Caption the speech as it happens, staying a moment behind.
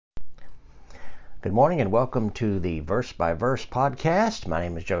Good morning and welcome to the Verse by Verse podcast. My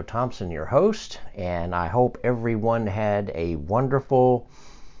name is Joe Thompson, your host, and I hope everyone had a wonderful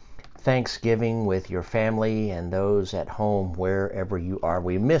Thanksgiving with your family and those at home wherever you are.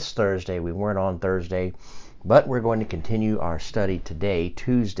 We missed Thursday. We weren't on Thursday, but we're going to continue our study today,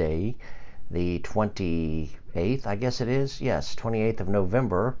 Tuesday, the 28th, I guess it is. Yes, 28th of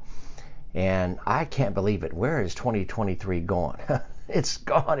November. And I can't believe it. Where is 2023 gone? It's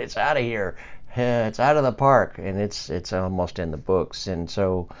gone. It's out of here. It's out of the park, and it's almost in the books. And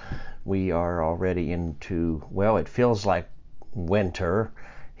so we are already into, well, it feels like winter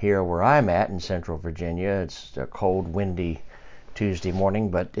here where I'm at in Central Virginia. It's a cold, windy Tuesday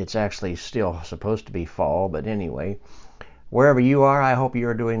morning, but it's actually still supposed to be fall. But anyway, wherever you are, I hope you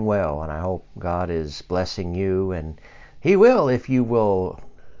are doing well, and I hope God is blessing you, and He will if you will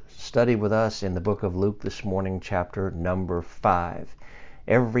study with us in the book of Luke this morning, chapter number 5.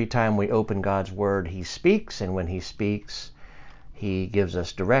 Every time we open God's Word, He speaks, and when He speaks, He gives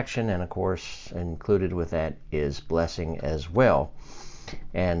us direction, and of course, included with that is blessing as well.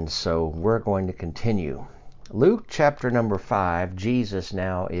 And so we're going to continue. Luke chapter number 5, Jesus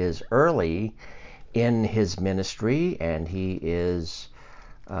now is early in His ministry, and He is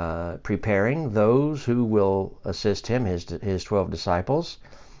preparing those who will assist Him, His 12 disciples.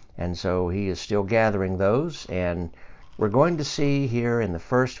 And so He is still gathering those, and we're going to see here in the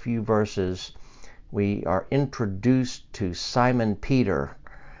first few verses, we are introduced to Simon Peter,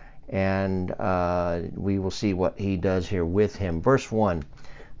 and we will see what he does here with him. Verse 1,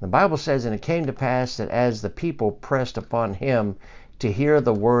 the Bible says, "And it came to pass that as the people pressed upon him to hear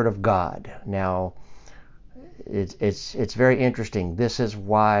the word of God." Now, it's very interesting. This is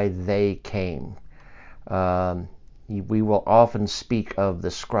why they came. We will often speak of the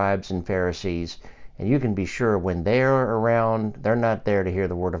scribes and Pharisees, and you can be sure when they're around, they're not there to hear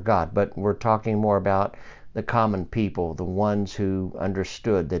the Word of God. But we're talking more about the common people, the ones who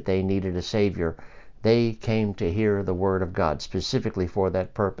understood that they needed a Savior. They came to hear the Word of God specifically for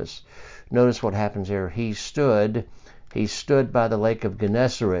that purpose. Notice what happens here. He stood by the lake of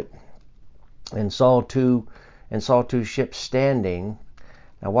Gennesaret and saw two ships standing.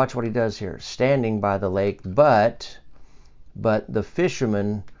 Now watch what he does here. Standing by the lake, but the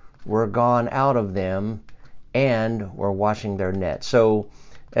fishermen were gone out of them and were washing their nets. So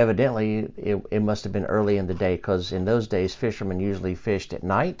evidently it must have been early in the day, because in those days fishermen usually fished at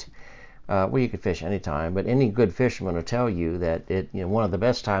night. Well, you could fish anytime, but any good fisherman will tell you that one of the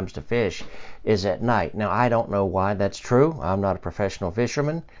best times to fish is at night. Now I don't know why that's true. I'm not a professional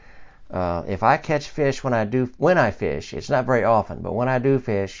fisherman. If I catch fish when I fish, it's not very often, but when I do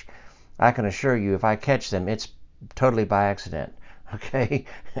fish, I can assure you if I catch them, it's totally by accident. Okay?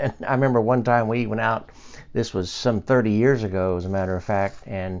 And I remember one time we went out, this was some 30 years ago as a matter of fact,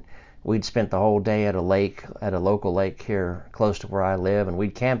 and we'd spent the whole day at a local lake here close to where I live, and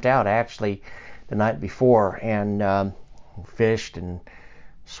we'd camped out actually the night before and fished and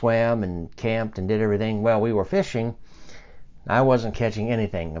swam and camped and did everything. Well, we were fishing. I wasn't catching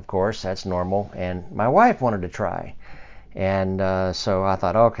anything, of course, that's normal, and my wife wanted to try. And so I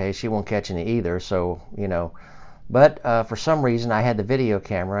thought, okay, she won't catch any either, so, But for some reason, I had the video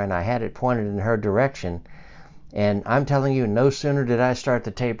camera, and I had it pointed in her direction. And I'm telling you, no sooner did I start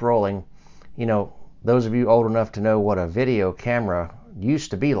the tape rolling, those of you old enough to know what a video camera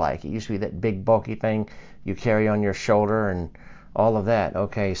used to be like. It used to be that big, bulky thing you carry on your shoulder and all of that.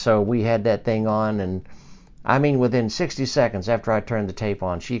 Okay, so we had that thing on, and I mean, within 60 seconds after I turned the tape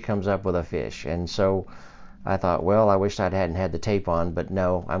on, she comes up with a fish. And so I thought, well, I wish I hadn't had the tape on, but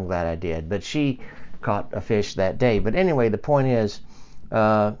no, I'm glad I did. But she caught a fish that day. But anyway, the point is,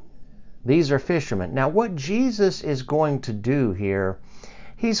 these are fishermen. Now, what Jesus is going to do here,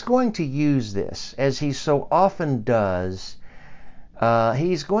 He's going to use this, as He so often does.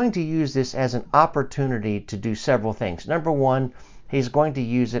 He's going to use this as an opportunity to do several things. Number one, He's going to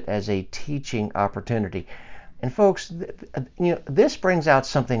use it as a teaching opportunity. And folks, this brings out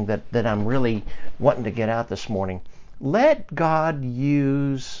something that I'm really wanting to get out this morning. Let God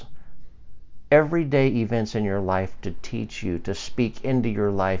use everyday events in your life to teach you, to speak into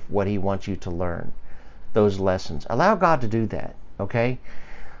your life what He wants you to learn, those lessons. Allow God to do that, okay?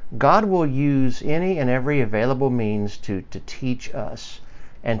 God will use any and every available means to teach us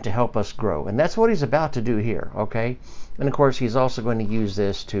and to help us grow. And that's what He's about to do here, okay? And of course, He's also going to use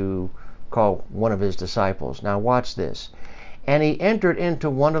this to call one of His disciples. Now watch this. And He entered into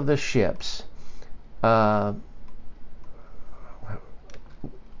one of the ships,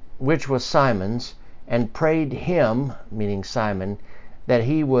 which was Simon's, and prayed him, meaning Simon, that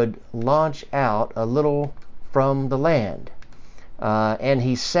he would launch out a little from the land. and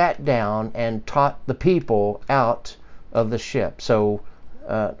he sat down and taught the people out of the ship. So,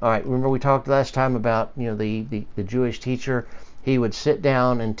 all right, remember we talked last time about the Jewish teacher. He would sit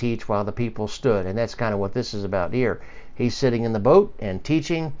down and teach while the people stood, and that's kind of what this is about here. He's sitting in the boat and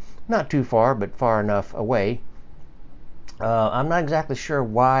teaching, not too far, but far enough away. I'm not exactly sure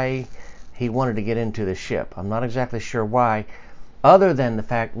why he wanted to get into the ship. I'm not exactly sure why, other than the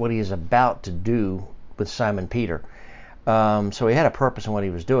fact what he is about to do with Simon Peter. So he had a purpose in what he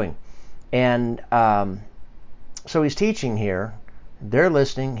was doing. And so he's teaching here. They're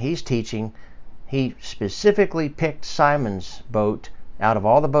listening. He's teaching. He specifically picked Simon's boat out of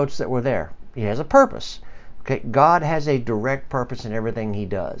all the boats that were there. He has a purpose. Okay, God has a direct purpose in everything he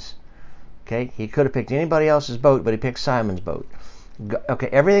does. Okay, he could have picked anybody else's boat, but he picked Simon's boat. Okay,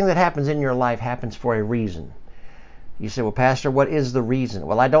 everything that happens in your life happens for a reason. You say, well, Pastor, what is the reason?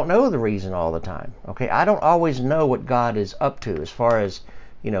 Well, I don't know the reason all the time. Okay, I don't always know what God is up to as far as,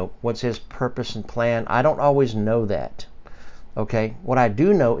 what's his purpose and plan. I don't always know that. Okay, what I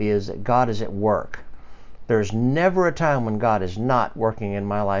do know is that God is at work. There's never a time when God is not working in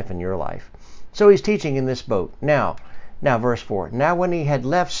my life and your life. So he's teaching in this boat. Now verse 4. Now when he had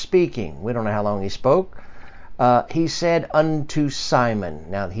left speaking, we don't know how long he spoke, he said unto Simon.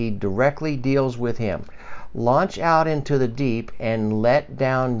 Now he directly deals with him. Launch out into the deep and let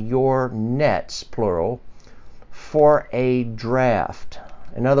down your nets, plural, for a draft.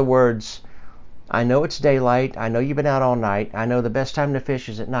 In other words, I know it's daylight. I know you've been out all night. I know the best time to fish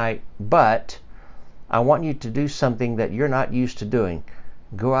is at night, but I want you to do something that you're not used to doing.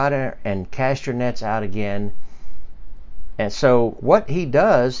 Go out there and cast your nets out again. And so what he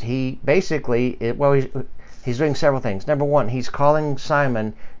does, he basically, he's doing several things. Number one, he's calling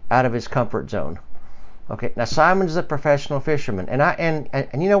Simon out of his comfort zone. Okay, now Simon's a professional fisherman, and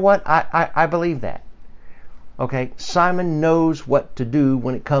you know what? I believe that. Okay, Simon knows what to do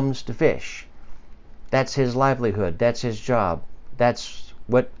when it comes to fish. That's his livelihood. That's his job. That's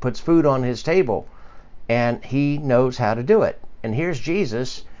what puts food on his table, and he knows how to do it. And here's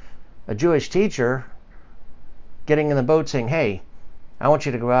Jesus, a Jewish teacher, getting in the boat saying, hey, I want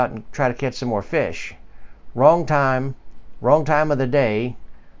you to go out and try to catch some more fish. Wrong time of the day,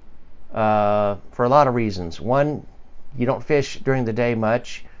 for a lot of reasons. One, you don't fish during the day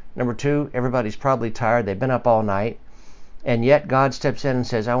much. Number two, everybody's probably tired. They've been up all night. And yet God steps in and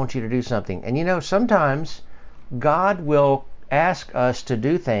says, I want you to do something. And sometimes God will ask us to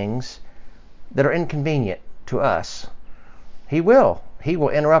do things that are inconvenient to us. He will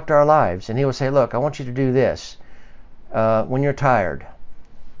interrupt our lives, and he will say, look, I want you to do this when you're tired.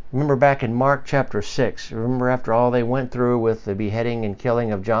 Remember back in Mark chapter 6, remember after all they went through with the beheading and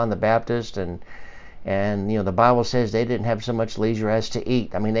killing of John the Baptist, and the Bible says they didn't have so much leisure as to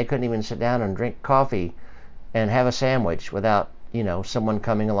eat. I mean, they couldn't even sit down and drink coffee and have a sandwich without, someone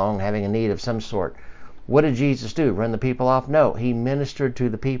coming along having a need of some sort. What did Jesus do? Run the people off? No, he ministered to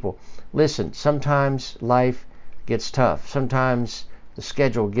the people. Listen, sometimes life gets tough. Sometimes the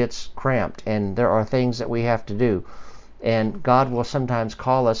schedule gets cramped, and there are things that we have to do. And God will sometimes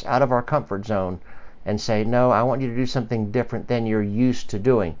call us out of our comfort zone and say, no, I want you to do something different than you're used to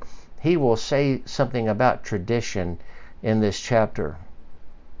doing. He will say something about tradition in this chapter.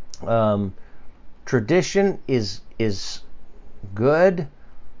 Tradition is good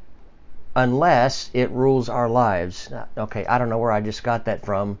unless it rules our lives. Okay, I don't know where I just got that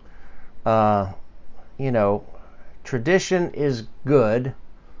from. Tradition is good.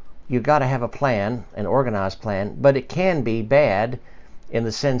 You got to have a plan, an organized plan, but it can be bad in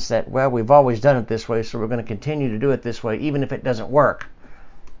the sense that, well, we've always done it this way, so we're going to continue to do it this way, even if it doesn't work.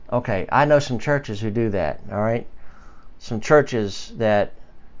 Okay, I know some churches who do that, all right? Some churches that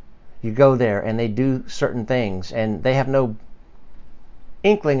you go there and they do certain things, and they have no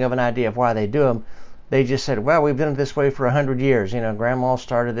inkling of an idea of why they do them. They just said, well, we've done it this way for 100 years. Grandma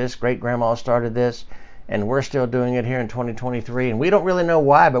started this, great-grandma started this, and we're still doing it here in 2023, and we don't really know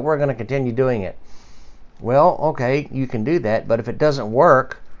why, but we're going to continue doing it. Well, okay, you can do that, but if it doesn't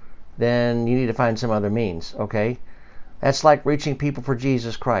work, then you need to find some other means, okay? That's like reaching people for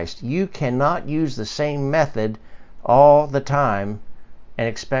Jesus Christ. You cannot use the same method all the time and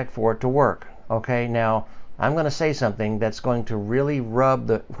expect for it to work, okay? Now, I'm going to say something that's going to really rub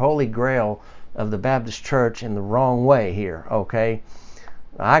the holy grail of the Baptist church in the wrong way here, okay?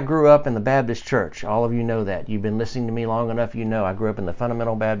 I grew up in the Baptist church. All of you know that. You've been listening to me long enough, you know I grew up in the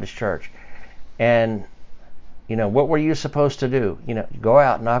Fundamental Baptist Church. And, what were you supposed to do? Go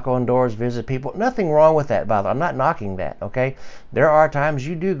out, knock on doors, visit people. Nothing wrong with that, by the way. I'm not knocking that, okay? There are times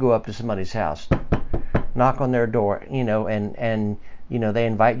you do go up to somebody's house, knock on their door, and they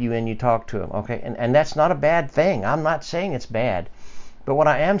invite you in, you talk to them. Okay, and that's not a bad thing. I'm not saying it's bad. But what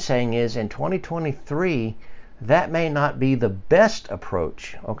I am saying is in 2023, that may not be the best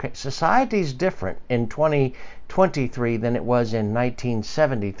approach. Okay, society's different in 2023 than it was in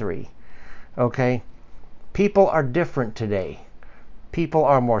 1973. Okay, people are different today. People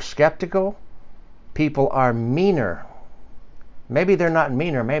are more skeptical. People are meaner. Maybe they're not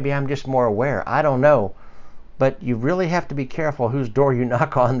meaner. Maybe I'm just more aware. I don't know. But you really have to be careful whose door you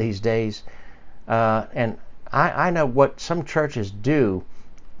knock on these days. And I know what some churches do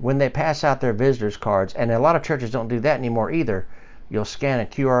when they pass out their visitors cards, and a lot of churches don't do that anymore either. You'll scan a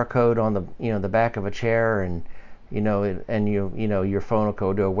QR code on the back of a chair, and your phone will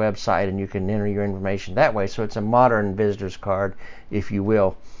go to a website, and you can enter your information that way. So it's a modern visitors card, if you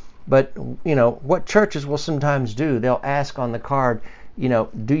will. But what churches will sometimes do, they'll ask on the card,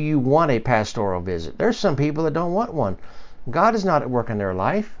 do you want a pastoral visit? There's some people that don't want one. God is not at work in their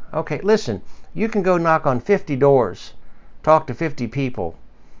life. Okay, listen, you can go knock on 50 doors, talk to 50 people.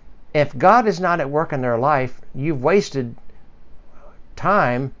 If God is not at work in their life, you've wasted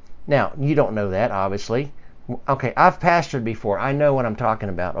time. Now, you don't know that, obviously. Okay, I've pastored before. I know what I'm talking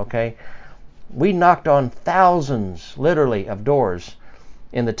about, okay? We knocked on thousands, literally, of doors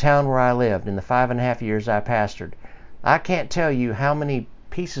in the town where I lived in the 5.5 years I pastored. I can't tell you how many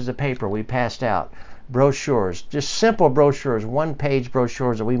pieces of paper we passed out, brochures, just simple brochures, one-page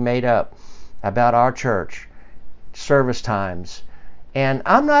brochures that we made up about our church, service times. And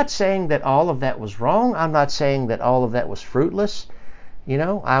I'm not saying that all of that was wrong. I'm not saying that all of that was fruitless.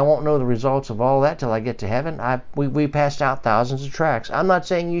 I won't know the results of all that till I get to heaven. We passed out thousands of tracts. I'm not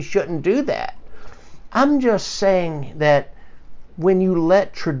saying you shouldn't do that. I'm just saying that when you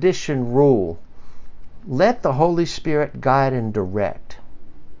let tradition rule, let the Holy Spirit guide and direct.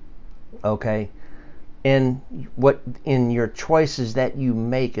 Okay? In your choices that you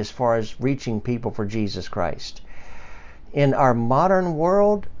make as far as reaching people for Jesus Christ. In our modern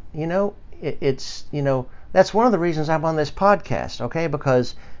world, it's that's one of the reasons I'm on this podcast, okay?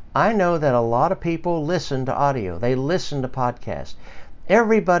 Because I know that a lot of people listen to audio. They listen to podcasts.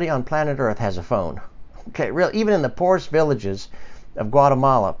 Everybody on planet Earth has a phone. Okay, really, even in the poorest villages of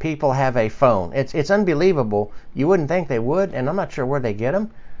Guatemala, people have a phone. It's unbelievable. You wouldn't think they would, and I'm not sure where they get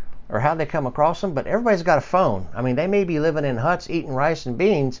them or how they come across them, but everybody's got a phone. I mean, they may be living in huts eating rice and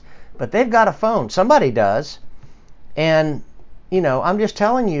beans, but they've got a phone. Somebody does. And, I'm just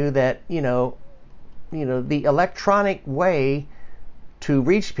telling you that, the electronic way to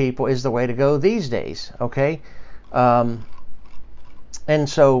reach people is the way to go these days, okay? And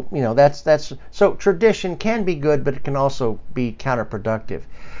so, so tradition can be good, but it can also be counterproductive.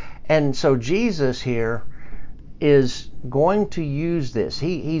 And so Jesus here is going to use this.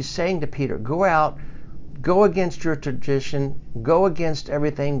 He's saying to Peter, go out, go against your tradition, go against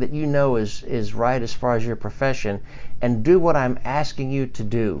everything that you know is right as far as your profession, and do what I'm asking you to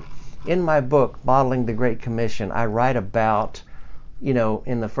do. In my book, Modeling the Great Commission, I write about,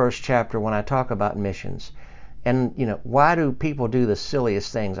 in the first chapter when I talk about missions. And, why do people do the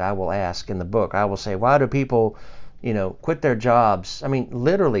silliest things? I will ask in the book. I will say, why do people, quit their jobs? I mean,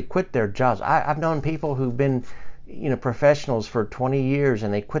 literally quit their jobs. I've known people who've been, professionals for 20 years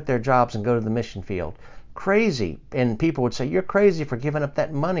and they quit their jobs and go to the mission field. Crazy. And people would say, you're crazy for giving up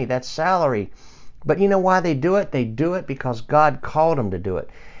that money, that salary. But you know why they do it? They do it because God called them to do it.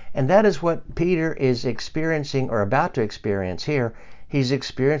 And that is what Peter is experiencing or about to experience here. He's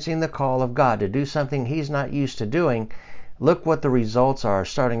experiencing the call of God to do something he's not used to doing. Look what the results are,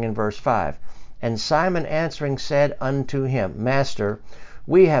 starting in verse 5. And Simon answering said unto him, Master,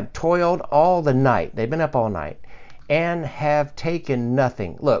 we have toiled all the night. They've been up all night. And have taken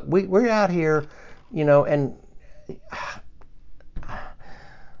nothing. Look, we're out here, and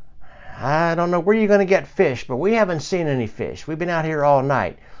I don't know where you're going to get fish, but we haven't seen any fish. We've been out here all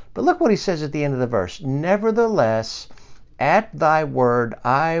night. But look what he says at the end of the verse. Nevertheless, at thy word,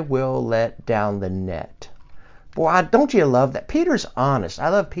 I will let down the net. Boy, don't you love that? Peter's honest. I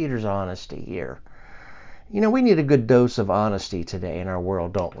love Peter's honesty here. We need a good dose of honesty today in our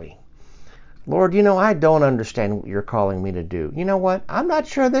world, don't we? Lord, I don't understand what you're calling me to do. You know what? I'm not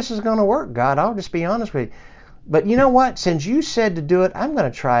sure this is going to work, God. I'll just be honest with you. But you know what? Since you said to do it, I'm going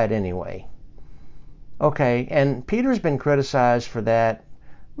to try it anyway. Okay, and Peter's been criticized for that.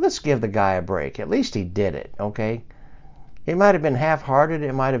 Let's give the guy a break. At least he did it, okay? It might have been half-hearted.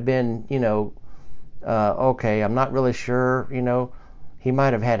 It might have been, okay, I'm not really sure, He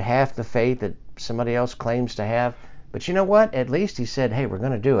might have had half the faith that somebody else claims to have. But you know what? At least he said, hey, we're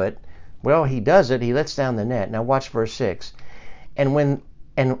going to do it. Well, he does it. He lets down the net. Now watch verse 6. And when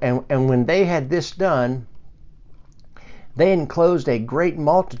they had this done, They enclosed a great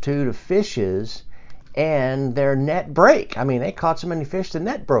multitude of fishes, and their net brake. I mean, they caught so many fish, the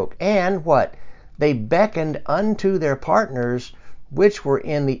net broke. And what? They beckoned unto their partners, which were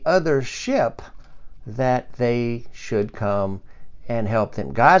in the other ship, that they should come and help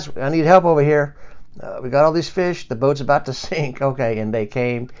them. Guys, I need help over here. We got all these fish. The boat's about to sink. Okay, and they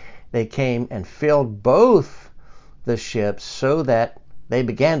came and filled both the ships so that they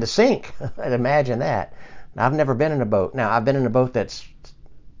began to sink. Imagine that. Now, I've never been in a boat. Now, I've been in a boat that's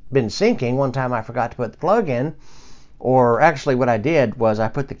been sinking. One time I forgot to put the plug in, or actually what I did was I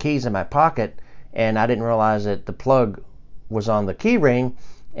put the keys in my pocket and I didn't realize that the plug was on the key ring,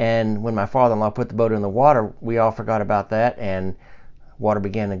 and when my father-in-law put the boat in the water, we all forgot about that and water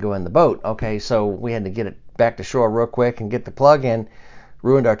began to go in the boat. Okay, so we had to get it back to shore real quick and get the plug in.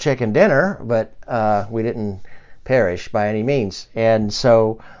 Ruined our chicken dinner, but we didn't perish by any means. And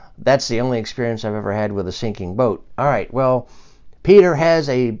so that's the only experience I've ever had with a sinking boat. All right, well, Peter has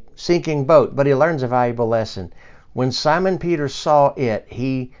a sinking boat, but he learns a valuable lesson. When Simon Peter saw it,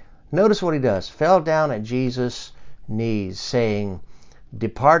 notice what he does, fell down at Jesus' knees, saying,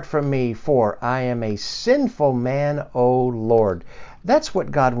 "Depart from me, for I am a sinful man, O Lord." That's what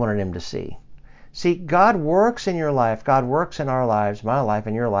God wanted him to see. See, God works in your life, God works in our lives, my life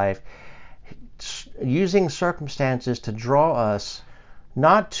and your life, using circumstances to draw us,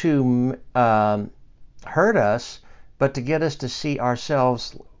 not to hurt us, but to get us to see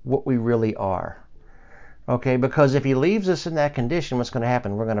ourselves what we really are. Okay, because if he leaves us in that condition, what's going to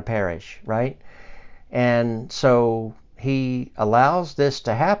happen? We're going to perish, right? And so he allows this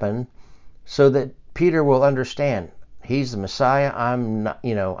to happen so that Peter will understand he's the Messiah. I'm not,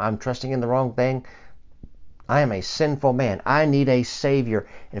 I'm trusting in the wrong thing. I am a sinful man. I need a Savior.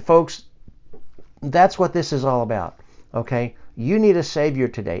 And folks, that's what this is all about. Okay? You need a Savior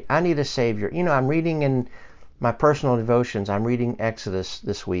today. I need a Savior. I'm reading in my personal devotions, I'm reading Exodus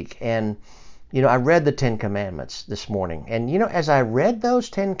this week. And, I read the 10 Commandments this morning. And, as I read those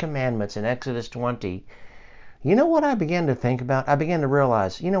 10 Commandments in Exodus 20, you know what I began to think about? I began to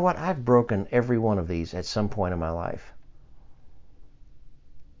realize, what? I've broken every one of these at some point in my life.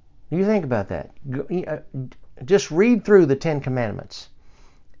 You think about that. Just read through the 10 Commandments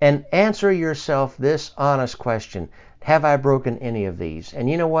and answer yourself this honest question. Have I broken any of these? And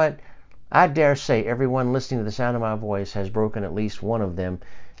you know what? I dare say everyone listening to the sound of my voice has broken at least one of them.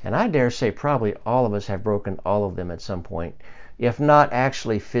 And I dare say probably all of us have broken all of them at some point. If not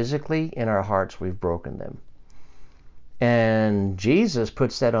actually physically, in our hearts we've broken them. And Jesus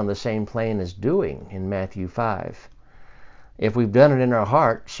puts that on the same plane as doing in Matthew 5. If we've done it in our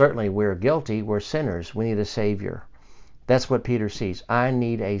heart, certainly we're guilty, we're sinners, we need a Savior. That's what Peter sees. I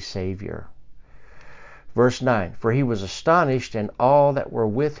need a Savior. Verse 9, for he was astonished, and all that were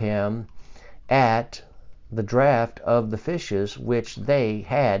with him, at the draught of the fishes which they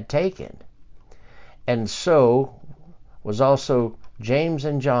had taken. And so was also James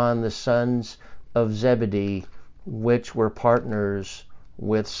and John, the sons of Zebedee, which were partners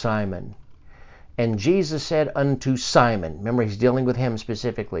with Simon. And Jesus said unto Simon, remember he's dealing with him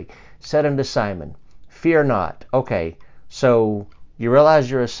specifically, said unto Simon, fear not. Okay, so you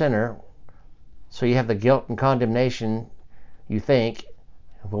realize you're a sinner, so you have the guilt and condemnation, you think.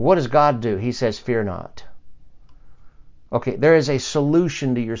 Well, what does God do? He says, fear not. Okay, there is a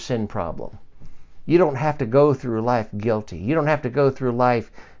solution to your sin problem. You don't have to go through life guilty. You don't have to go through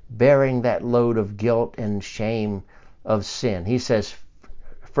life bearing that load of guilt and shame of sin. He says,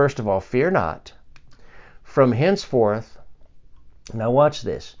 first of all, fear not. From henceforth, now watch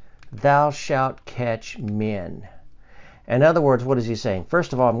this, thou shalt catch men. In other words, what is he saying?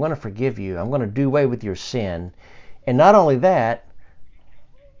 First of all, I'm going to forgive you. I'm going to do away with your sin. And not only that,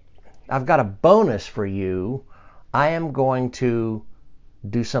 I've got a bonus for you. I am going to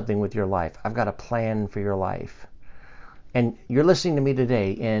do something with your life. I've got a plan for your life. And you're listening to me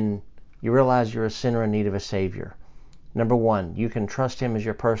today and you realize you're a sinner in need of a Savior. Number one, you can trust Him as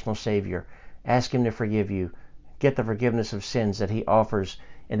your personal Savior. Ask Him to forgive you. Get the forgiveness of sins that He offers.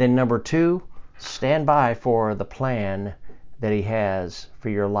 And then number two, stand by for the plan that He has for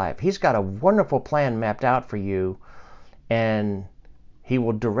your life. He's got a wonderful plan mapped out for you, and He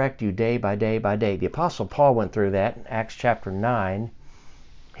will direct you day by day by day. The Apostle Paul went through that in Acts chapter 9.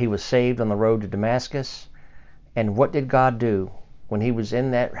 He was saved on the road to Damascus. And what did God do? When he was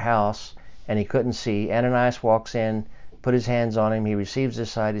in that house and he couldn't see, Ananias walks in, put his hands on him, he receives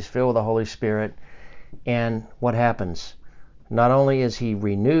his sight, he's filled with the Holy Spirit. And what happens? Not only is he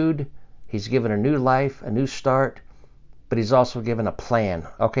renewed, he's given a new life, a new start, but he's also given a plan.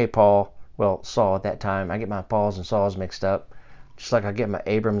 Okay, Saul at that time. I get my Pauls and Sauls mixed up, just like I get my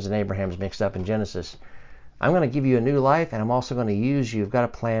Abrams and Abrahams mixed up in Genesis. I'm going to give you a new life, and I'm also going to use you. I've got a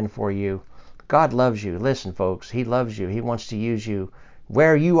plan for you. God loves you. Listen, folks, He loves you. He wants to use you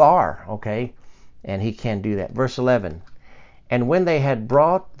where you are, okay? And He can do that. Verse 11, and when they had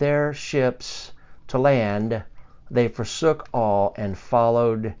brought their ships to land, they forsook all and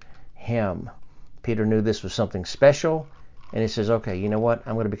followed Him. Peter knew this was something special, and he says, okay, you know what?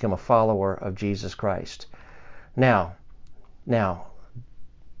 I'm going to become a follower of Jesus Christ. Now,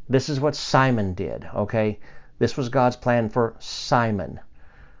 this is what Simon did, okay? This was God's plan for Simon.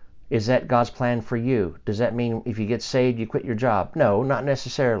 Is that God's plan for you? Does that mean if you get saved, you quit your job? No, not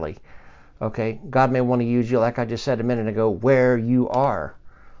necessarily. Okay? God may want to use you, like I just said a minute ago, where you are.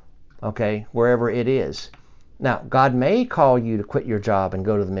 Okay? Wherever it is. Now, God may call you to quit your job and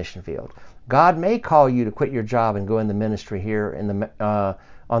go to the mission field. God may call you to quit your job and go in the ministry here in the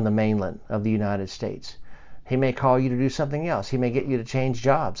on the mainland of the United States. He may call you to do something else. He may get you to change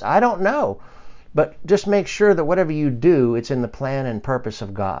jobs. I don't know. But just make sure that whatever you do, it's in the plan and purpose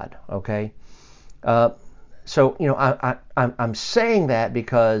of God, okay? So, I'm saying that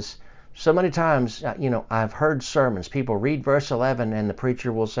because so many times, I've heard sermons. People read verse 11 and the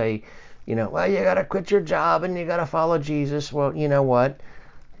preacher will say, well, you got to quit your job and you got to follow Jesus. Well, you know what?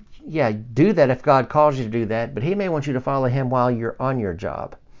 Yeah, do that if God calls you to do that, but He may want you to follow Him while you're on your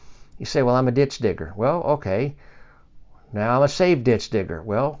job. You say, well, I'm a ditch digger. Well, okay. Now I'm a saved ditch digger.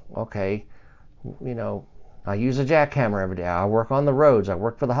 Well, okay. I use a jackhammer every day. I work on the roads. I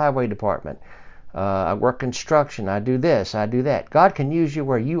work for the highway department. I work construction. I do this. I do that. God can use you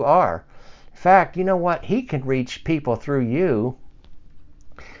where you are. In fact, you know what? He can reach people through you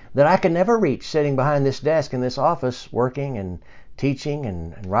that I can never reach sitting behind this desk in this office working and teaching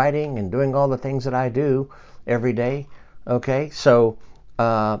and writing and doing all the things that I do every day. Okay? So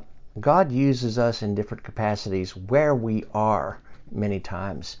God uses us in different capacities where we are many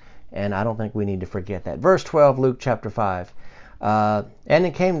times. And I don't think we need to forget that. Verse 12, Luke chapter 5. And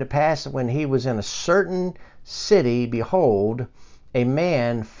it came to pass that when he was in a certain city, behold, a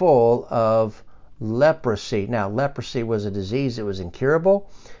man full of leprosy. Now, leprosy was a disease that was incurable.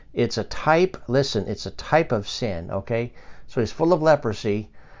 It's a type, listen, it's a type of sin, okay? So he's full of leprosy.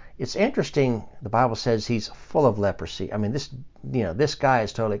 It's interesting, the Bible says he's full of leprosy. I mean, this guy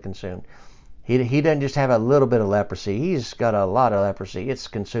is totally consumed. He doesn't just have a little bit of leprosy. He's got a lot of leprosy. It's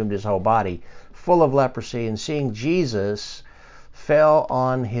consumed his whole body, full of leprosy. And seeing Jesus, fell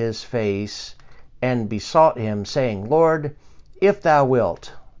on his face and besought him, saying, Lord, if thou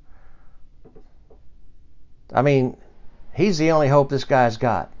wilt. I mean, he's the only hope this guy's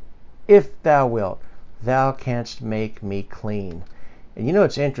got. If thou wilt, thou canst make me clean. And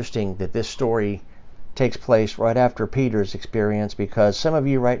it's interesting that this story takes place right after Peter's experience, because some of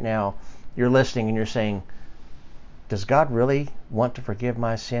you right now, you're listening and you're saying, does God really want to forgive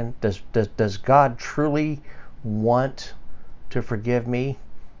my sin? Does God truly want to forgive me?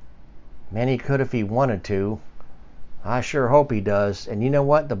 Man, He could if He wanted to. I sure hope He does. And you know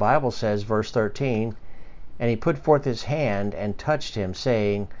what? The Bible says, verse 13, and He put forth His hand and touched him,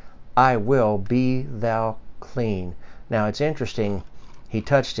 saying, I will, be thou clean. Now, it's interesting. He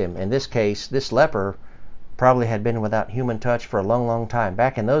touched him. In this case, this leper probably had been without human touch for a long, long time.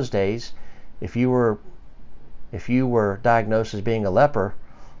 Back in those days, if you were diagnosed as being a leper,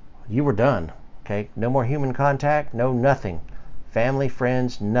 you were done. Okay, no more human contact, no nothing, family,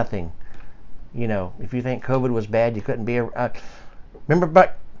 friends, nothing. If you think COVID was bad, you couldn't be. Remember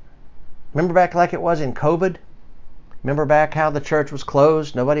back like it was in COVID. Remember back how the church was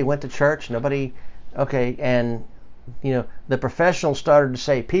closed. Nobody went to church. Nobody. Okay, and the professionals started to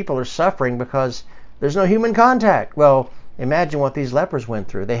say people are suffering because there's no human contact. Well, imagine what these lepers went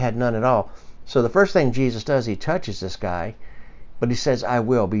through. They had none at all. So the first thing Jesus does, He touches this guy, but He says, I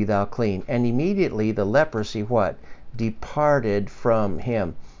will, be thou clean. And immediately the leprosy, what? Departed from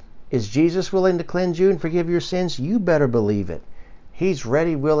him. Is Jesus willing to cleanse you and forgive your sins? You better believe it. He's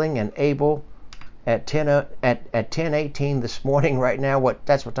ready, willing, and able at 10:18 this morning right now.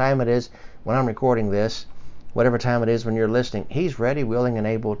 That's what time it is when I'm recording this. Whatever time it is when you're listening, He's ready, willing, and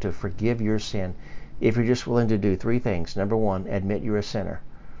able to forgive your sin if you're just willing to do three things. Number one, admit you're a sinner.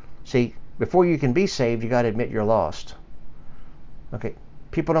 See, before you can be saved, you got to admit you're lost. Okay,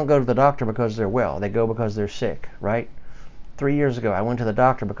 people don't go to the doctor because they're well. They go because they're sick, right? 3 years ago, I went to the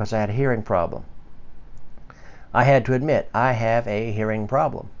doctor because I had a hearing problem. I had to admit, I have a hearing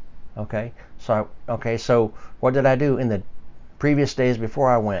problem. Okay, so what did I do in the previous days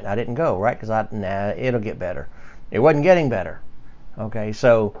before I went? I didn't go, right? Because it'll get better. It wasn't getting better. Okay,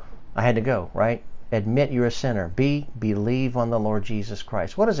 so I had to go, right? Admit you're a sinner. Believe on the Lord Jesus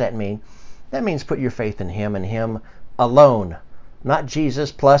Christ. What does that mean? That means put your faith in Him and Him alone. Not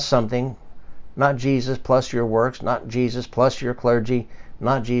Jesus plus something. Not Jesus plus your works, not Jesus plus your clergy,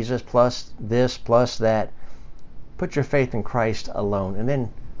 not Jesus plus this, plus that. Put your faith in Christ alone. And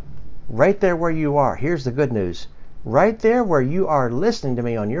then right there where you are, here's the good news. Right there where you are listening to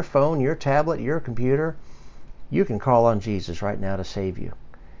me on your phone, your tablet, your computer, you can call on Jesus right now to save you.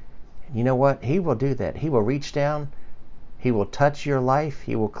 You know what? He will do that. He will reach down. He will touch your life.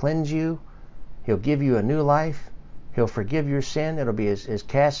 He will cleanse you. He'll give you a new life. He'll forgive your sin. It'll be as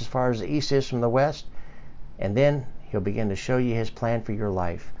cast as far as the east is from the west. And then He'll begin to show you His plan for your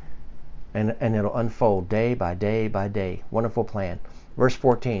life. And it'll unfold day by day by day. Wonderful plan. Verse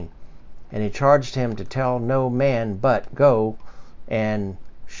 14. And He charged him to tell no man, but go and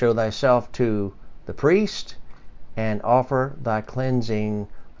show thyself to the priest and offer thy cleansing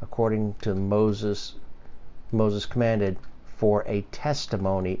according to Moses commanded, for a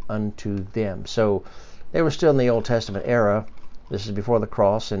testimony unto them. So they were still in the Old Testament era. This is before the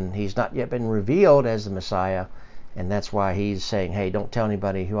cross, and He's not yet been revealed as the Messiah. And that's why He's saying, hey, don't tell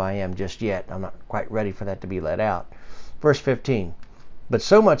anybody who I am just yet. I'm not quite ready for that to be let out. Verse 15. But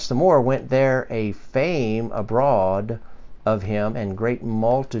so much the more went there a fame abroad of Him, and great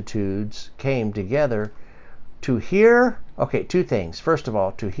multitudes came together to hear. Okay, two things. First of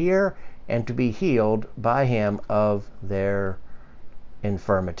all, to hear and to be healed by Him of their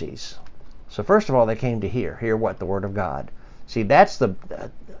infirmities. So first of all, they came to hear what? The Word of God. See, that's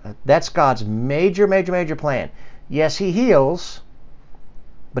God's major plan. Yes, He heals,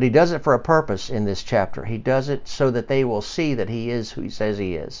 but He does it for a purpose in this chapter. He does it so that they will see that He is who He says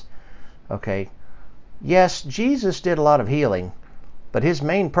He is. Okay? Yes, Jesus did a lot of healing, but His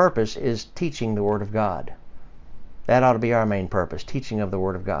main purpose is teaching the Word of God. That ought to be our main purpose, teaching of the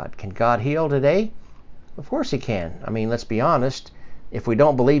Word of God. Can God heal today? Of course He can. I mean, let's be honest. If we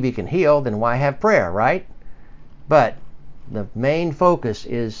don't believe He can heal, then why have prayer, right? But the main focus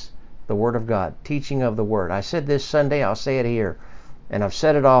is the Word of God, teaching of the Word. I said this Sunday, I'll say it here, and I've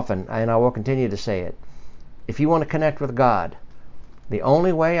said it often, and I will continue to say it. If you want to connect with God, the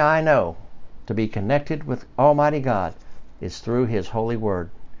only way I know to be connected with Almighty God is through His holy Word.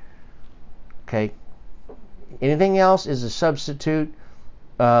 Okay? Anything else is a substitute,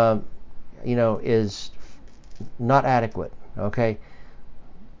 is not adequate. Okay?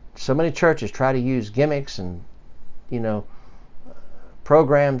 So many churches try to use gimmicks and,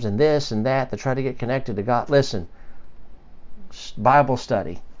 programs and this and that to try to get connected to God. Listen, Bible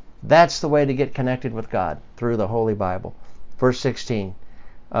study. That's the way to get connected with God, through the Holy Bible. Verse 16.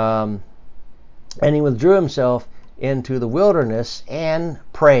 And He withdrew Himself into the wilderness and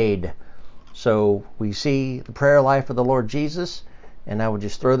prayed. So we see the prayer life of the Lord Jesus, and I would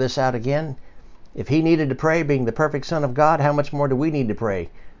just throw this out again. If He needed to pray, being the perfect Son of God, how much more do we need to pray?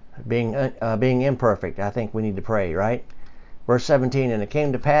 Being imperfect, I think we need to pray, right? Verse 17, and it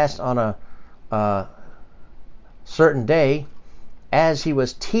came to pass on a certain day, as He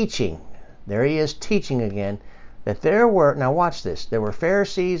was teaching, there He is teaching again, that there were, now watch this, there were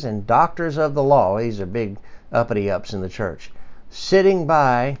Pharisees and doctors of the law, these are big uppity-ups in the church, sitting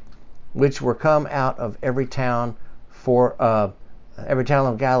by, which were come out of every town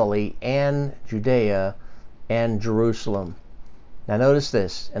of Galilee and Judea and Jerusalem. Now notice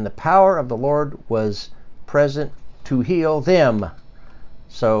this, and the power of the Lord was present to heal them.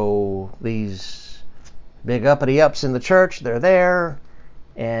 So these big uppity-ups in the church, they're there,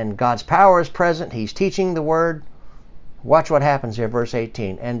 and God's power is present. He's teaching the Word. Watch what happens here, verse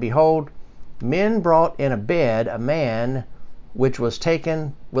 18. And behold, men brought in a bed a man which was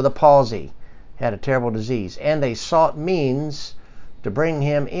taken with a palsy, had a terrible disease, and they sought means to bring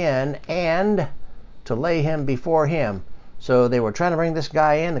him in and to lay him before Him. So they were trying to bring this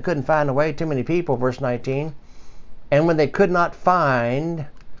guy in. They couldn't find a way. Too many people, verse 19. And when they could not find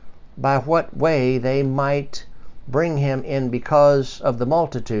by what way they might bring him in because of the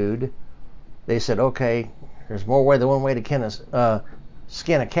multitude, they said, okay, there's more way than one way to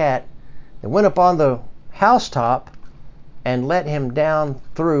skin a cat. They went up on the housetop and let him down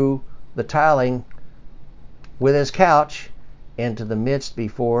through the tiling with his couch into the midst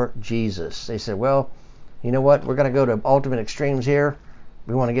before Jesus. They said, well, you know what? We're going to go to ultimate extremes here.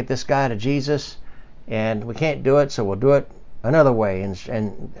 We want to get this guy to Jesus, and we can't do it, so we'll do it another way. And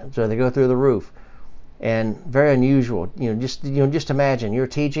so they go through the roof. And very unusual. Just imagine you're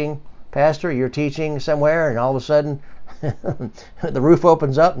teaching, pastor, you're teaching somewhere, and all of a sudden the roof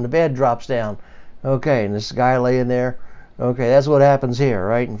opens up and the bed drops down. Okay, and this guy laying there. Okay, that's what happens here,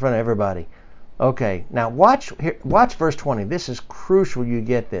 right in front of everybody. Okay, now watch verse 20. This is crucial you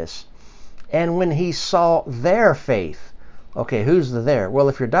get this. And when He saw their faith. Okay, who's the there? Well,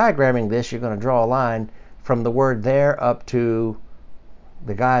 if you're diagramming this, you're going to draw a line from the word there up to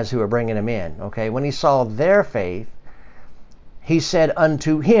the guys who are bringing him in. Okay, when he saw their faith, he said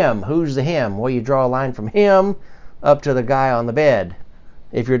unto him. Who's the him? Well, you draw a line from him up to the guy on the bed,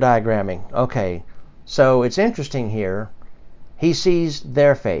 if you're diagramming. Okay, so it's interesting here. He sees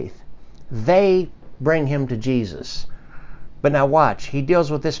their faith. They bring him to Jesus. But now watch, he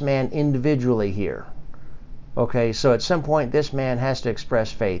deals with this man individually here. Okay, so at some point this man has to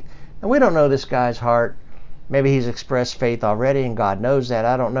express faith. And we don't know this guy's heart. Maybe he's expressed faith already and God knows that.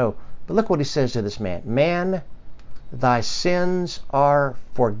 I don't know. But look what he says to this man. Man, thy sins are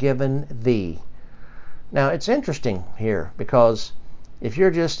forgiven thee. Now it's interesting here because if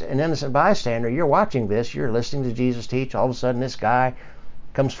you're just an innocent bystander, you're watching this, you're listening to Jesus teach, all of a sudden this guy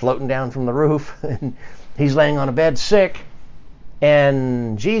comes floating down from the roof and he's laying on a bed sick,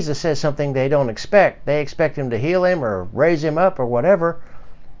 and Jesus says something they don't expect. They expect him to heal him or raise him up or whatever.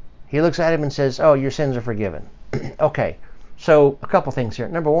 He looks at him and says, oh, your sins are forgiven. Okay, so a couple things here.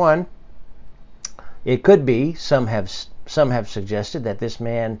 Number one, it could be, some have suggested that this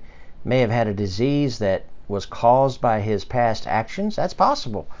man may have had a disease that was caused by his past actions. That's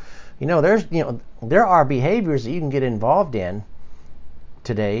possible. There are behaviors that you can get involved in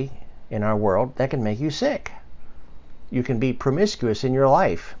today in our world that can make you sick. You can be promiscuous in your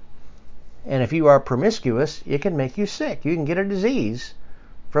life. And if you are promiscuous, it can make you sick. You can get a disease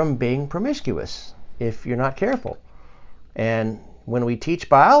from being promiscuous if you're not careful. And when we teach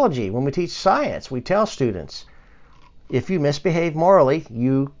biology, when we teach science, we tell students, if you misbehave morally,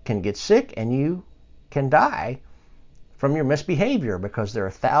 you can get sick and you can die from your misbehavior, because there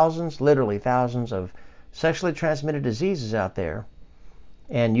are thousands, literally thousands, of sexually transmitted diseases out there,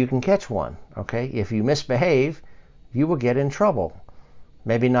 and you can catch one. Okay, if you misbehave, you will get in trouble.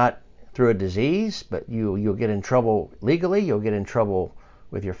 Maybe not through a disease, but you'll get in trouble legally. You'll get in trouble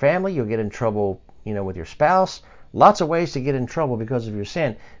with your family. You'll get in trouble, with your spouse. Lots of ways to get in trouble because of your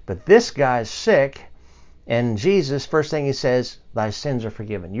sin. But this guy's sick, and Jesus, first thing he says, thy sins are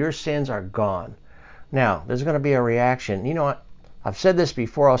forgiven. Your sins are gone. Now, there's going to be a reaction. You know what? I've said this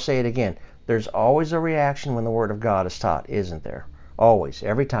before, I'll say it again. There's always a reaction when the Word of God is taught, isn't there? Always,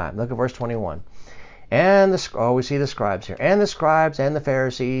 every time. Look at verse 21. And we see the scribes here. And the scribes and the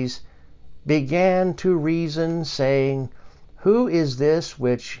Pharisees began to reason, saying, who is this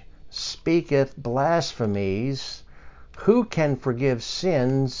which speaketh blasphemies? Who can forgive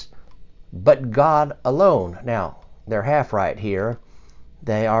sins but God alone? Now, they're half right here.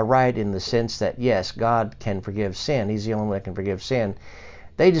 They are right in the sense that, yes, God can forgive sin. He's the only one that can forgive sin.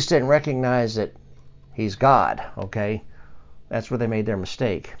 They just didn't recognize that He's God, okay? That's where they made their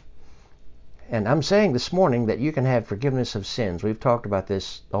mistake. And I'm saying this morning that you can have forgiveness of sins. We've talked about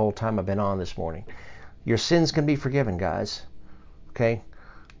this the whole time I've been on this morning. Your sins can be forgiven, guys. Okay?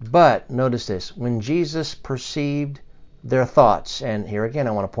 But notice this. When Jesus perceived their thoughts, and here again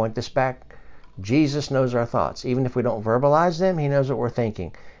I want to point this back, Jesus knows our thoughts. Even if we don't verbalize them, He knows what we're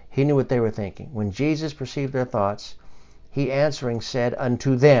thinking. He knew what they were thinking. When Jesus perceived their thoughts, He answering said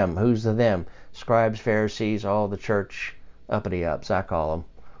unto them, who's the them? Scribes, Pharisees, all the church uppity-ups, I call them.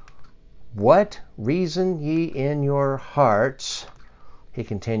 What reason ye in your hearts, he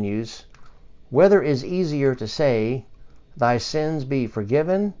continues, whether is easier to say, thy sins be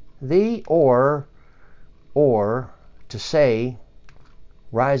forgiven thee, or to say,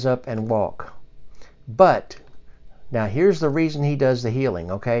 rise up and walk. But, now here's the reason he does the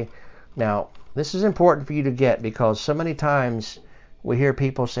healing, okay? Now, this is important for you to get, because so many times we hear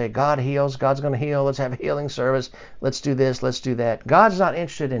people say, God heals, God's going to heal, let's have a healing service, let's do this, let's do that. God's not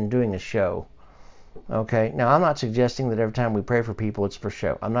interested in doing a show. Okay, now I'm not suggesting that every time we pray for people it's for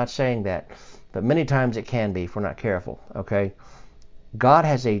show. I'm not saying that. But many times it can be if we're not careful. Okay, God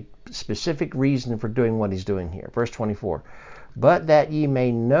has a specific reason for doing what He's doing here. Verse 24. But that ye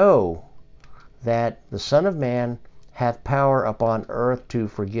may know that the Son of Man hath power upon earth to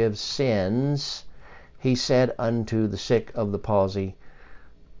forgive sins, He said unto the sick of the palsy,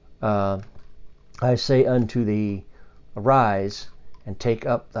 I say unto thee, arise, and take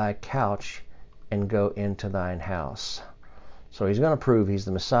up thy couch, and go into thine house. So He's going to prove He's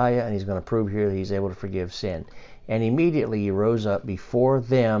the Messiah, and He's going to prove here that He's able to forgive sin. And immediately He rose up before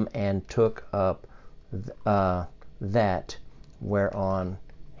them and took up that whereon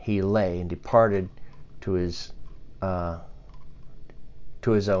He lay, and departed to His own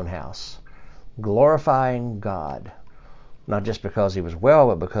house, glorifying God. Not just because He was well,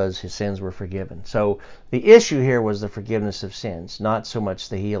 but because His sins were forgiven. So the issue here was the forgiveness of sins, not so much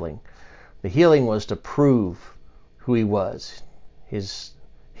the healing. The healing was to prove who He was. His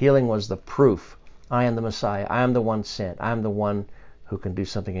healing was the proof. I am the Messiah. I am the one sent. I am the one who can do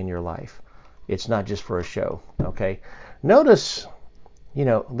something in your life. It's not just for a show. Okay? Notice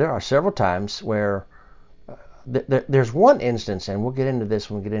there are several times where there's one instance, and we'll get into this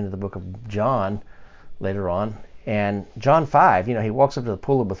when we get into the book of John later on. And John 5, he walks up to the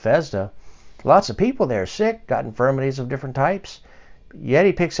pool of Bethesda. Lots of people there sick, got infirmities of different types. Yet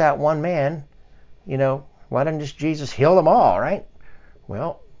he picks out one man. Why didn't just Jesus heal them all, right?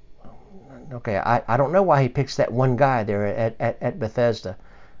 Well, okay, I don't know why he picks that one guy there at Bethesda.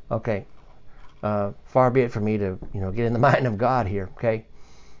 Okay, far be it for me to get in the mind of God here. Okay,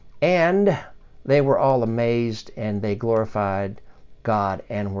 and they were all amazed and they glorified God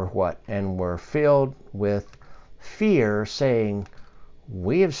and were what? And were filled with fear, saying,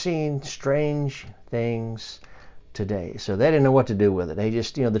 "We have seen strange things today." So they didn't know what to do with it. They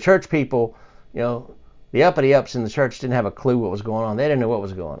just, the church people, the uppity ups in the church didn't have a clue what was going on. They didn't know what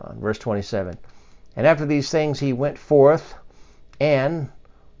was going on. Verse 27. And after these things he went forth and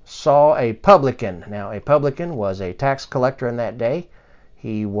saw a publican. Now, a publican was a tax collector in that day.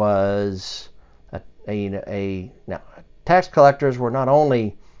 He was now, tax collectors were not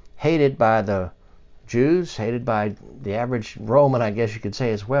only hated by the Jews, hated by the average Roman, I guess you could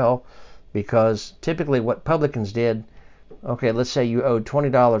say as well, because typically what publicans did, okay, let's say you owed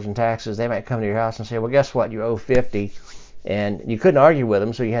 $20 in taxes, they might come to your house and say, well, guess what, you owe 50, and you couldn't argue with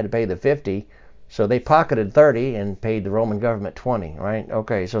them, so you had to pay the 50, so they pocketed 30 and paid the Roman government 20, right?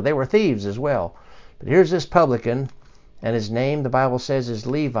 Okay, so they were thieves as well. But here's this publican, and his name, the Bible says, is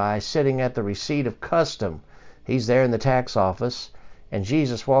Levi, sitting at the receipt of custom. He's there in the tax office, and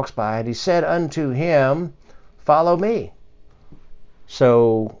Jesus walks by, and he said unto him, "Follow me."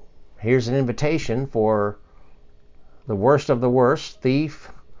 So here's an invitation for the worst of the worst,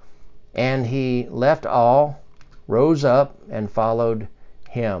 thief, and he left all, rose up, and followed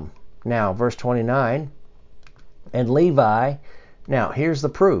him. Now, verse 29, and Levi, now here's the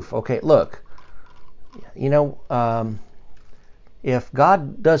proof. Okay, look, if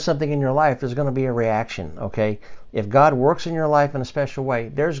God does something in your life, there's going to be a reaction, okay? If God works in your life in a special way,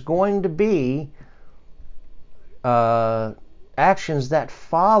 there's going to be actions that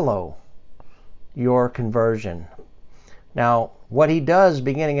follow your conversion. Now, what he does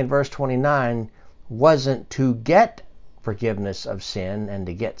beginning in verse 29 wasn't to get forgiveness of sin and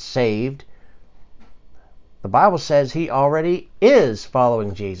to get saved. The Bible says he already is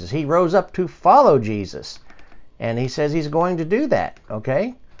following Jesus. He rose up to follow Jesus. And he says he's going to do that,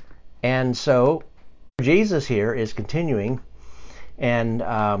 okay? And so Jesus here is continuing. And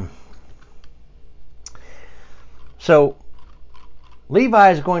so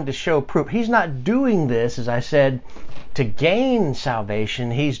Levi is going to show proof. He's not doing this, as I said, to gain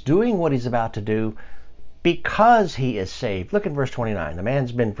salvation. He's doing what he's about to do because he is saved. Look at verse 29. The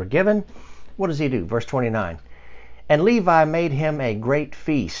man's been forgiven. What does he do? Verse 29. And Levi made him a great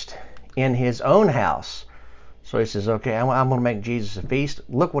feast in his own house. So he says, okay, I'm going to make Jesus a feast.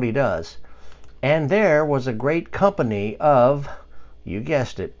 Look what he does. And there was a great company of, you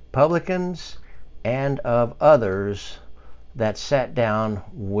guessed it, publicans and of others that sat down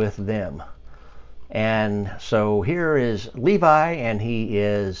with them. And so here is Levi, and he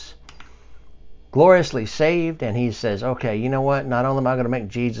is gloriously saved, and he says, okay, you know what? Not only am I going to make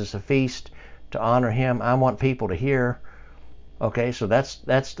Jesus a feast to honor him, I want people to hear. Okay, so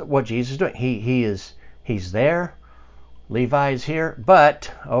that's what Jesus is doing. He's there. Levi's here,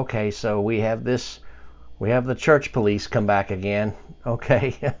 but okay, so we have the church police come back again.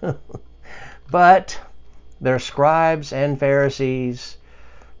 Okay. But their scribes and Pharisees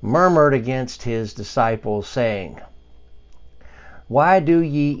murmured against his disciples, saying, "Why do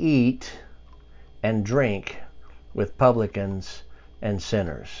ye eat and drink with publicans and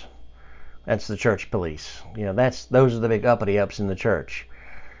sinners?" That's the church police. Those are the big uppity ups in the church.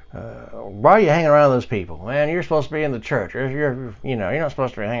 Why are you hanging around those people? Man, you're supposed to be in the church. You're not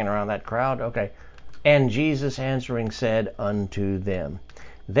supposed to be hanging around that crowd. Okay. And Jesus answering said unto them,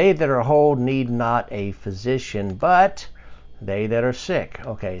 "They that are whole need not a physician, but they that are sick."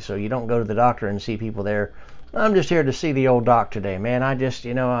 Okay, so you don't go to the doctor and see people there. I'm just here to see the old doc today, man. I just,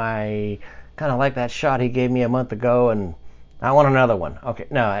 I kind of like that shot he gave me a month ago, and I want another one. Okay,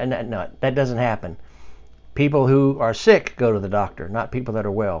 no, that doesn't happen. People who are sick go to the doctor, not people that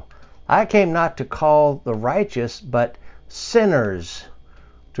are well. I came not to call the righteous, but sinners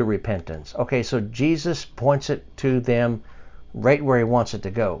to repentance. Okay, so Jesus points it to them right where he wants it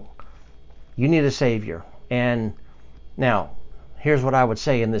to go. You need a Savior. And now, here's what I would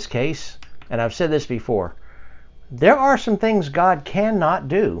say in this case, and I've said this before. There are some things God cannot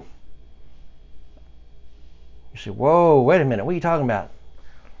do. You say, whoa, wait a minute, what are you talking about?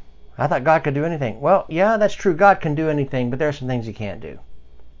 I thought God could do anything. Well, yeah, that's true. God can do anything, but there are some things he can't do.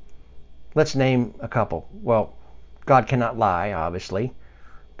 Let's name a couple. Well, God cannot lie, obviously.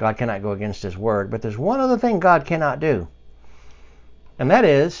 God cannot go against his word. But there's one other thing God cannot do. And that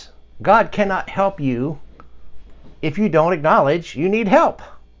is, God cannot help you if you don't acknowledge you need help.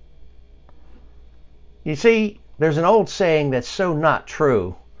 You see, there's an old saying that's so not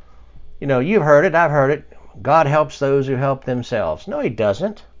true. You know, you've heard it, I've heard it. God helps those who help themselves. No, he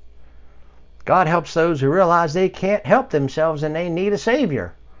doesn't. God helps those who realize they can't help themselves and they need a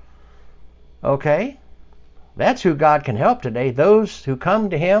Savior. Okay? That's who God can help today. Those who come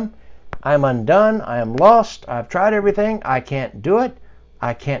to him, I'm undone, I am lost, I've tried everything, I can't do it,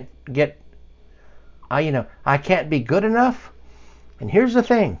 I can't be good enough. And here's the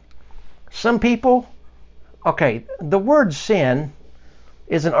thing. Some people, okay, the word sin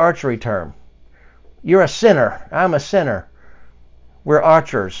is an archery term. You're a sinner. I'm a sinner. We're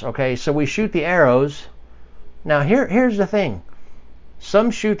archers, okay? So we shoot the arrows. Now here's the thing.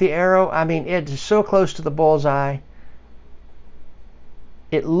 Some shoot the arrow, I mean, it's so close to the bullseye.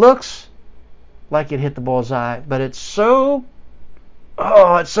 It looks like it hit the bullseye, but it's so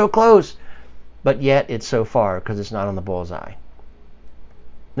close. But yet it's so far because it's not on the bullseye.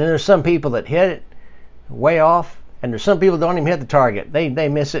 Then there's some people that hit it way off, and there's some people that don't even hit the target. They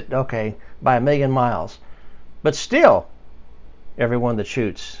miss it, okay, by 1,000,000 miles. But still, everyone that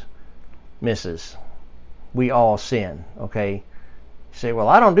shoots misses. We all sin, okay? You say, well,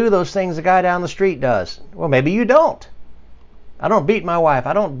 I don't do those things the guy down the street does. Well, maybe you don't. I don't beat my wife.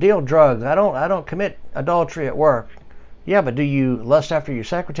 I don't deal drugs. I don't commit adultery at work. Yeah, but do you lust after your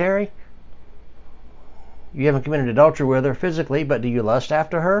secretary? You haven't committed adultery with her physically, but do you lust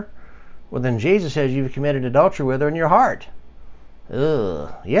after her? Well, then Jesus says you've committed adultery with her in your heart.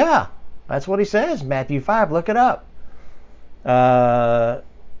 Ugh. Yeah, that's what he says. Matthew 5, look it up.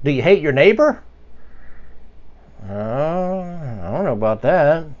 Do you hate your neighbor? I don't know about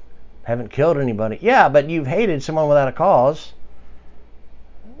that. Haven't killed anybody. Yeah, but you've hated someone without a cause.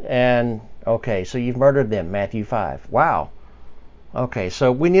 And, okay, so you've murdered them, Matthew 5. Wow. Okay,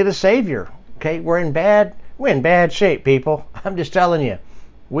 so we need a Savior. Okay, we're in bad shape, people. I'm just telling you.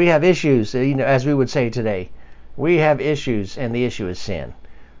 We have issues, as we would say today. We have issues, and the issue is sin.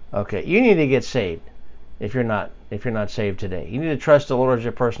 Okay, you need to get saved if you're not saved today. You need to trust the Lord as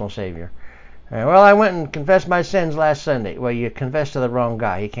your personal Savior. Well, I went and confessed my sins last Sunday. Well, you confessed to the wrong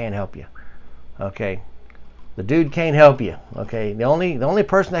guy. He can't help you. Okay, the dude can't help you. Okay, the only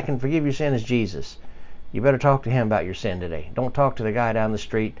person that can forgive your sin is Jesus. You better talk to him about your sin today. Don't talk to the guy down the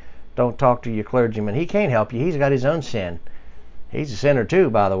street. Don't talk to your clergyman. He can't help you. He's got his own sin. He's a sinner too,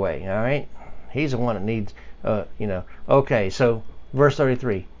 by the way. All right, he's the one that needs. Okay, so verse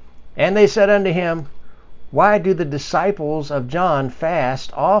 33. And they said unto him, why do the disciples of John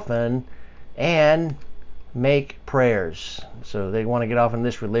fast often and make prayers? So they want to get off in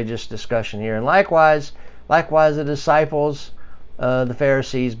this religious discussion here. And likewise the disciples, the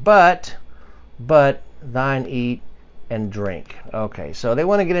Pharisees, but thine eat and drink. Okay, so they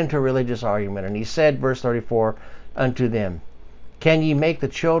want to get into a religious argument. And he said, verse 34, unto them, can ye make the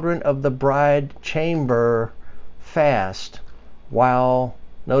children of the bride chamber fast while,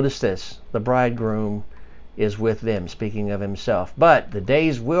 notice this, the bridegroom is with them, speaking of himself. But the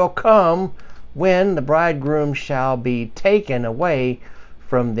days will come when the bridegroom shall be taken away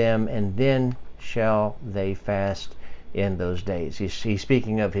from them, and then shall they fast in those days. He's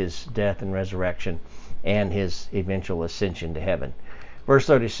speaking of his death and resurrection and his eventual ascension to heaven. Verse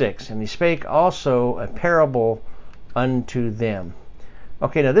 36, and he spake also a parable unto them.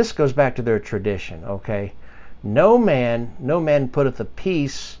 Okay, now this goes back to their tradition, okay? No man putteth a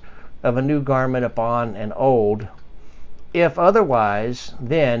piece of a new garment upon an old. If otherwise,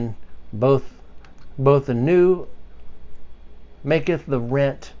 then both the new maketh the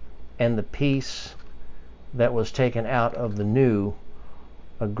rent, and the piece that was taken out of the new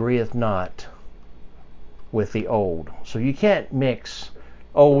agreeth not with the old. So you can't mix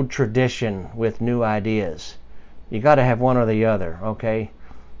old tradition with new ideas. You got to have one or the other, okay?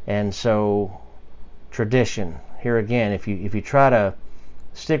 And so tradition, here again, if you try to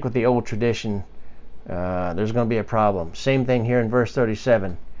stick with the old tradition, there's going to be a problem. Same thing here in verse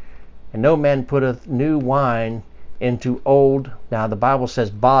 37. And no man putteth new wine into old. Now the Bible says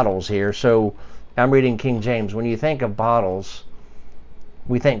bottles here, so I'm reading King James. When you think of bottles,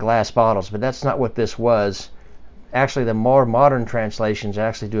 we think glass bottles, but that's not what this was. Actually, the more modern translations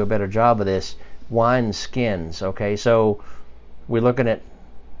actually do a better job of this. Wine skins, okay? So we're looking at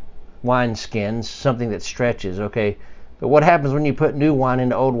wine skins, something that stretches, okay? But what happens when you put new wine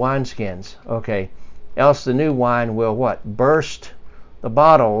into old wine skins? Okay, else the new wine will what? Burst the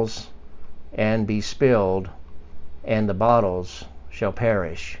bottles and be spilled, and the bottles shall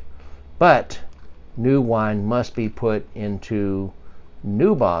perish. But new wine must be put into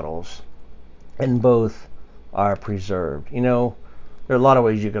new bottles, and both are preserved. You know, there are a lot of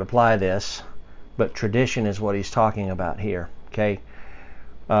ways you could apply this, but tradition is what he's talking about here. Okay,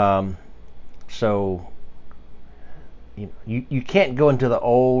 so you can't go into the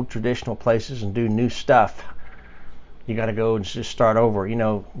old traditional places and do new stuff. You got to go and just start over. You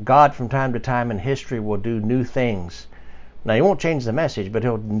know, God from time to time in history will do new things. Now, he won't change the message, but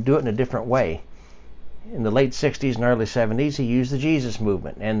he'll do it in a different way. In the late 60s and early 70s, he used the Jesus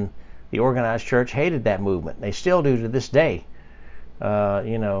movement, and the organized church hated that movement. They still do to this day.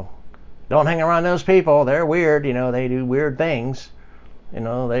 You know, don't hang around those people. They're weird. You know, they do weird things. You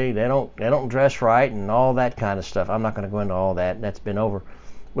know, they don't dress right and all that kind of stuff. I'm not going to go into all that. That's been over.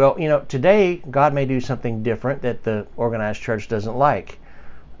 Well, you know, today God may do something different that the organized church doesn't like.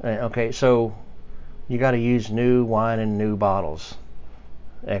 Okay, so you got to use new wine in new bottles,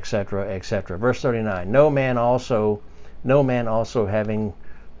 etc., etc. Verse 39. No man also having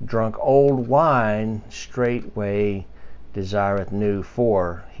drunk old wine straightway desireth new,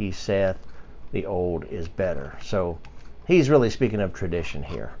 for he saith the old is better. So he's really speaking of tradition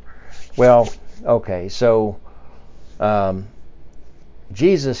here. Well, okay, so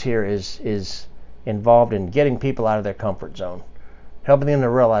Jesus here is involved in getting people out of their comfort zone, helping them to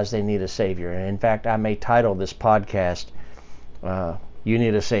realize they need a Savior. And in fact, I may title this podcast, You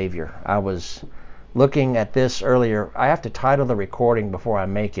Need a Savior. I was looking at this earlier. I have to title the recording before I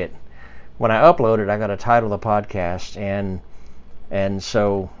make it. When I upload it, I got to title the podcast, and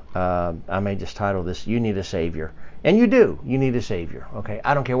so I may just title this, You Need a Savior. And you do. You need a Savior. Okay,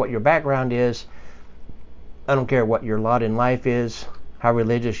 I don't care what your background is. I don't care what your lot in life is, how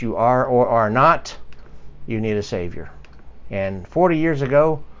religious you are or are not. You need a Savior. And 40 years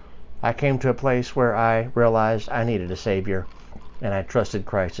ago, I came to a place where I realized I needed a Savior, and I trusted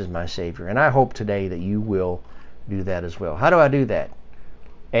Christ as my Savior. And I hope today that you will do that as well. How do I do that?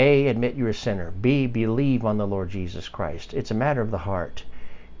 A, admit you're a sinner. B, believe on the Lord Jesus Christ. It's a matter of the heart.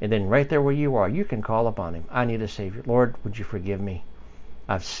 And then right there where you are, you can call upon Him. I need a Savior. Lord, would you forgive me?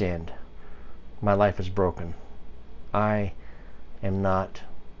 I've sinned. My life is broken. I am not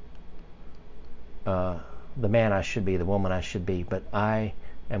the man I should be, the woman I should be, but I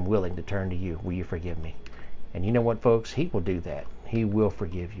am willing to turn to you. Will you forgive me? And you know what, folks? He will do that. He will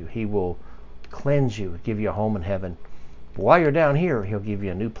forgive you. He will cleanse you, give you a home in heaven. But while you're down here, He'll give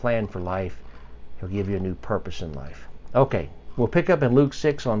you a new plan for life. He'll give you a new purpose in life. Okay, we'll pick up in Luke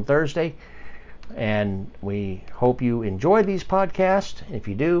 6 on Thursday, and we hope you enjoy these podcasts. If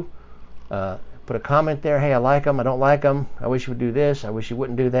you do, put a comment there. Hey, I like them. I don't like them. I wish you would do this. I wish you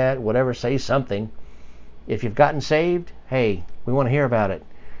wouldn't do that. Whatever, say something. If you've gotten saved, hey, we want to hear about it.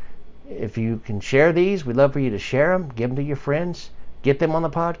 If you can share these, we'd love for you to share them. Give them to your friends. Get them on the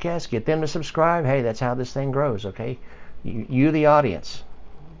podcast. Get them to subscribe. Hey, that's how this thing grows, okay? You the audience,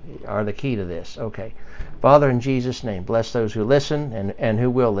 are the key to this. Okay. Father, in Jesus' name, bless those who listen and who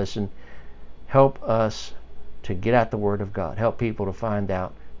will listen. Help us to get out the Word of God. Help people to find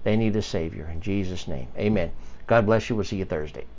out they need a Savior. In Jesus' name, amen. God bless you. We'll see you Thursday.